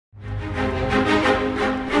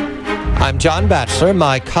I'm John Batchelor.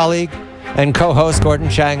 My colleague and co-host Gordon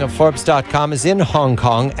Chang of Forbes.com is in Hong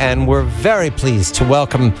Kong, and we're very pleased to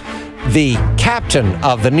welcome the captain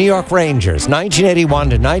of the New York Rangers,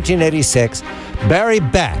 1981 to 1986, Barry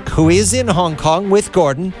Beck, who is in Hong Kong with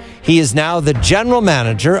Gordon. He is now the general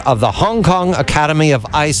manager of the Hong Kong Academy of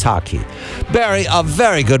Ice Hockey. Barry, a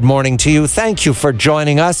very good morning to you. Thank you for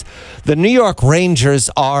joining us. The New York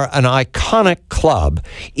Rangers are an iconic club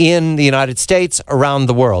in the United States, around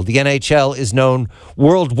the world. The NHL is known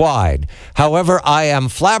worldwide. However, I am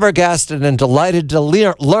flabbergasted and delighted to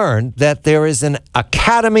learn that there is an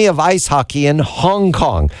Academy of Ice Hockey in Hong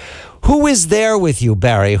Kong. Who is there with you,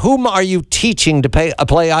 Barry? Whom are you teaching to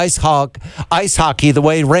play ice hockey the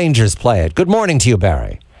way Rangers play it? Good morning to you,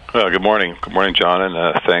 Barry. Well, good morning. Good morning, John,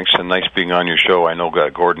 and thanks, and nice being on your show. I know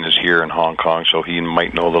Gordon is here in Hong Kong, so he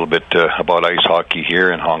might know a little bit about ice hockey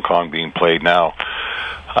here in Hong Kong being played now.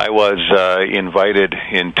 I was invited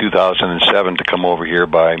in 2007 to come over here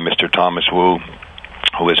by Mr. Thomas Wu,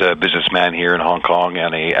 who is a businessman here in Hong Kong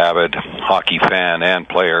and an avid hockey fan and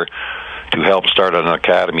player, to help start an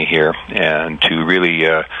academy here and to really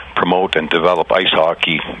promote and develop ice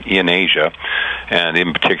hockey in Asia, and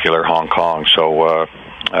in particular Hong Kong. So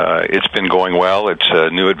it's been going well. It's a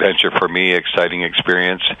new adventure for me, exciting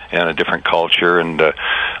experience and a different culture, and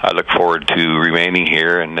I look forward to remaining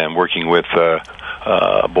here and then working with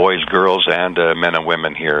boys, girls, and men and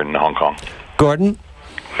women here in Hong Kong. Gordon?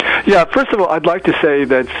 Yeah, first of all, I'd like to say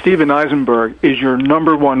that Steven Eisenberg is your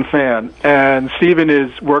 #1 fan, and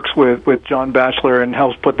Steven works with John Batchelor and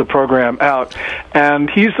helps put the program out, and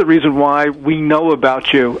he's the reason why we know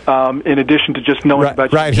about you, in addition to just knowing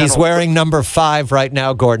about you. Right, he's wearing number 5 right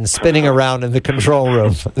now, Gordon, spinning around in the control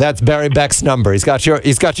room. That's Barry Beck's number. He's got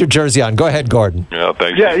your jersey on. Go ahead, Gordon. Yeah,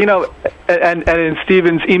 thanks. Yeah, you know, and in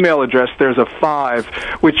Steven's email address, there's a 5,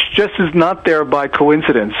 which just is not there by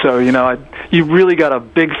coincidence. So, you know, you really got a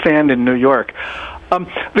big fan in New York.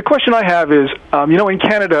 The question I have is, you know, in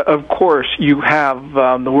Canada, of course, you have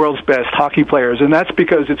the world's best hockey players, and that's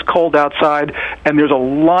because it's cold outside, and there's a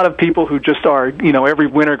lot of people who just are, you know, every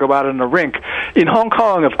winter go out in the rink. In Hong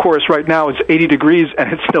Kong, of course, right now it's 80 degrees,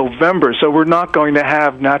 and it's November, so we're not going to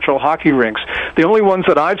have natural hockey rinks. The only ones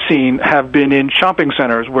that I've seen have been in shopping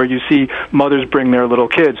centers where you see mothers bring their little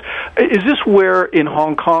kids. Is this where, in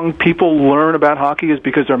Hong Kong, people learn about hockey, is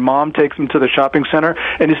because their mom takes them to the shopping center?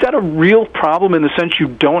 And is that a real problem in the sense you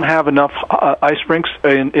don't have enough ice rinks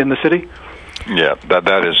in the city? Yeah,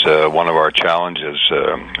 that is one of our challenges,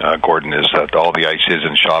 Gordon, is that all the ice is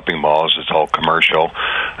in shopping malls. It's all commercial.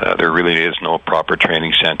 There really is no proper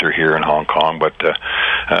training center here in Hong Kong, but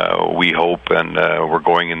we hope, and we're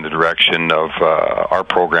going in the direction of our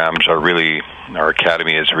programs are really, our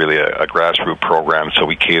academy is really a grassroots program, so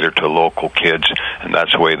we cater to local kids, and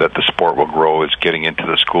that's the way that the sport will grow, is getting into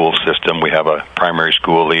the school system. We have a primary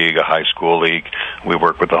school league, a high school league. We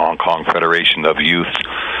work with the Hong Kong Federation of Youth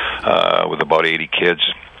with about 80 kids,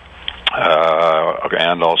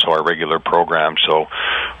 and also our regular program. So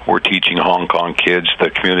we're teaching Hong Kong kids. The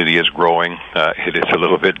community is growing. It is a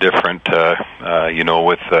little bit different, you know,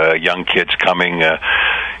 with young kids coming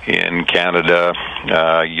in Canada.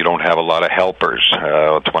 You don't have a lot of helpers.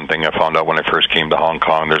 That's one thing I found out when I first came to Hong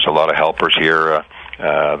Kong. There's a lot of helpers here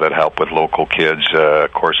that help with local kids.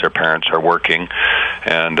 Of course, their parents are working,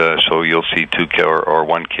 and so you'll see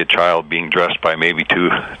one child being dressed by maybe two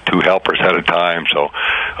helpers at a time.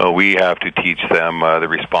 So we have to teach them the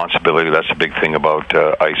responsibility. That's the big thing about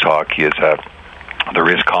ice hockey, is that there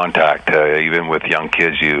is contact. Even with young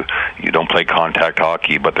kids, you don't play contact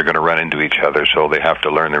hockey, but they're going to run into each other, so they have to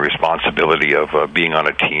learn the responsibility of being on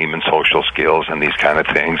a team and social skills and these kind of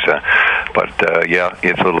things. But yeah,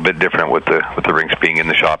 it's a little bit different with the rinks being in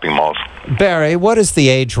the shopping malls. Barry, what is the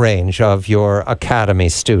age range of your academy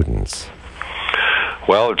students?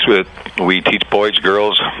 Well, we teach boys,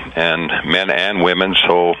 girls, and men and women.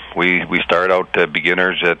 So we start out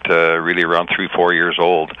beginners at really around 3-4 years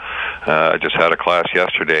old. I just had a class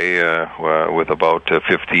yesterday with about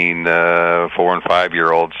 15 4 and 5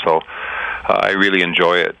 year olds. So I really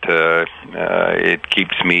enjoy it. It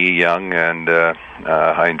keeps me young, and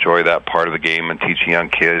I enjoy that part of the game and teaching young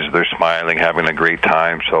kids. They're smiling, having a great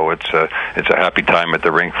time. So it's a happy time at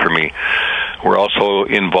the rink for me. We're also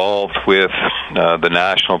involved with the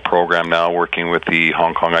national program now, working with the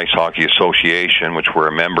Hong Kong Ice Hockey Association, which we're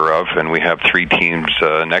a member of, and we have 3 teams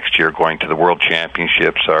next year going to the World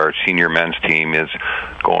Championships. Our senior men's team is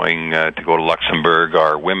going to go to Luxembourg.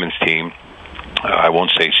 Our women's team, I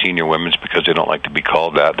won't say senior women's because they don't like to be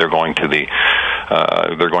called that. They're going to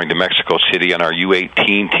Mexico City, and our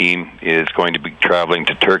U18 team is going to be traveling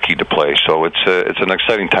to Turkey to play. So it's an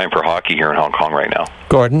exciting time for hockey here in Hong Kong right now.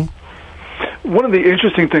 Gordon? one of the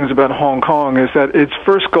interesting things about Hong Kong is that its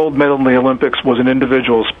first gold medal in the Olympics was an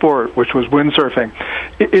individual sport, which was windsurfing.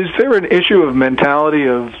 Is there an issue of mentality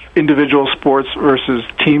of individual sports versus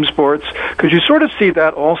team sports? Because you sort of see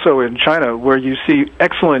that also in China, where you see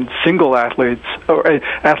excellent single athletes, or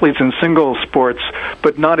athletes in single sports,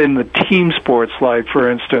 but not in the team sports, like, for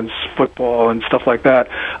instance, football and stuff like that.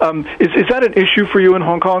 Is that an issue for you in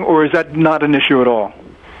Hong Kong, or is that not an issue at all?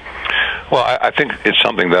 Well, I think it's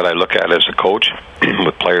something that I look at as a coach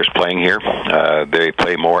with players playing here. They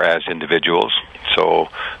play more as individuals, so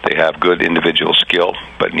they have good individual skill,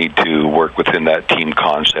 but need to work within that team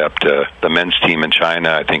concept. The men's team in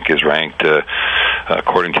China, I think, is ranked,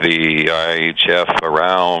 according to the IHF,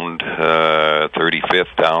 around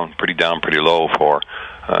 35th, pretty low for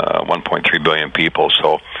 1.3 billion people.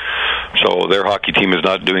 So their hockey team is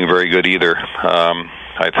not doing very good either.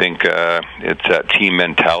 I think it's that team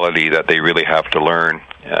mentality that they really have to learn.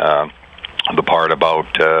 The part about,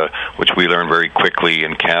 which we learned very quickly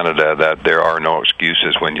in Canada, that there are no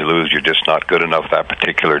excuses when you lose. You're just not good enough that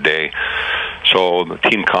particular day. So the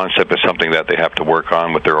team concept is something that they have to work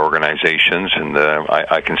on with their organizations, and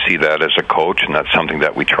I can see that as a coach, and that's something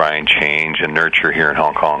that we try and change and nurture here in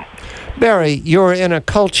Hong Kong. Barry, you're in a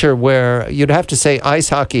culture where you'd have to say ice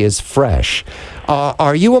hockey is fresh.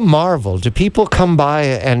 Are you a marvel? Do people come by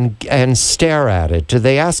and stare at it? Do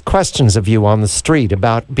they ask questions of you on the street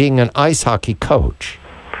about being an ice hockey coach?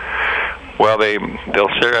 Well, they'll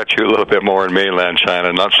stare at you a little bit more in mainland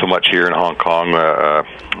China, not so much here in Hong Kong,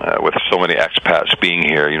 with so many expats being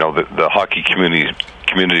here. You know, the hockey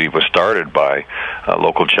community was started by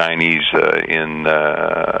local Chinese in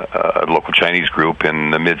a local Chinese group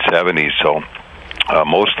in the mid-'70s. So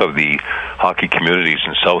most of the hockey communities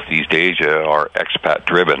in Southeast Asia are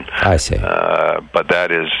expat-driven. I see. But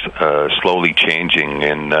that is slowly changing.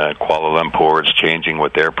 In Kuala Lumpur, it's changing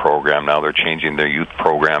with their program. Now they're changing their youth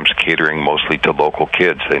programs, catering mostly to local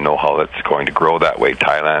kids. They know how that's going to grow that way.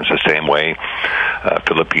 Thailand's the same way.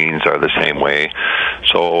 Philippines are the same way.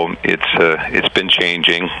 So it's been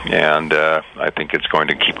changing, and I think it's going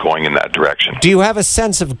to keep going in that direction. Do you have a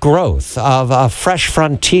sense of growth, of a fresh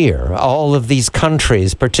frontier, all of these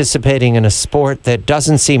countries participating in a sport that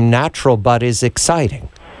doesn't seem natural but is exciting?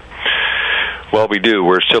 Well, we do.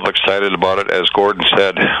 We're still excited about it. As Gordon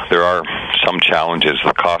said, there are some challenges.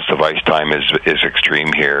 The cost of ice time is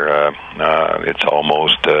extreme here. It's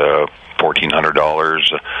almost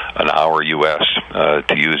 $1,400 an hour U.S.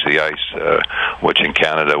 To use the ice, which in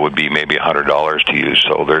Canada would be maybe $100 to use.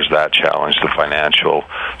 So there's that challenge,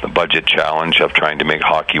 the budget challenge of trying to make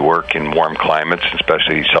hockey work in warm climates,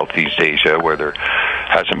 especially Southeast Asia, where there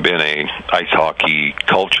hasn't been a ice hockey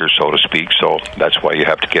culture, so to speak. So that's why you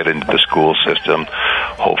have to get into the school system,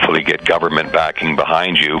 hopefully get government backing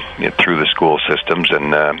behind you through the school systems,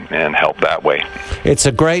 and help that way. It's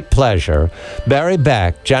a great pleasure. Barry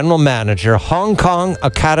Beck, General Manager, Hong Kong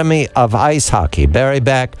Academy of Ice Hockey. Barry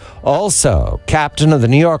Beck, also captain of the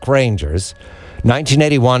New York Rangers,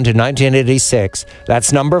 1981 to 1986.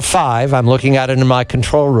 That's number 5. I'm looking at it in my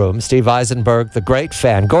control room. Steve Eisenberg, the great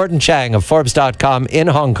fan. Gordon Chang of Forbes.com in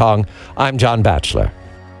Hong Kong. I'm John Batchelor.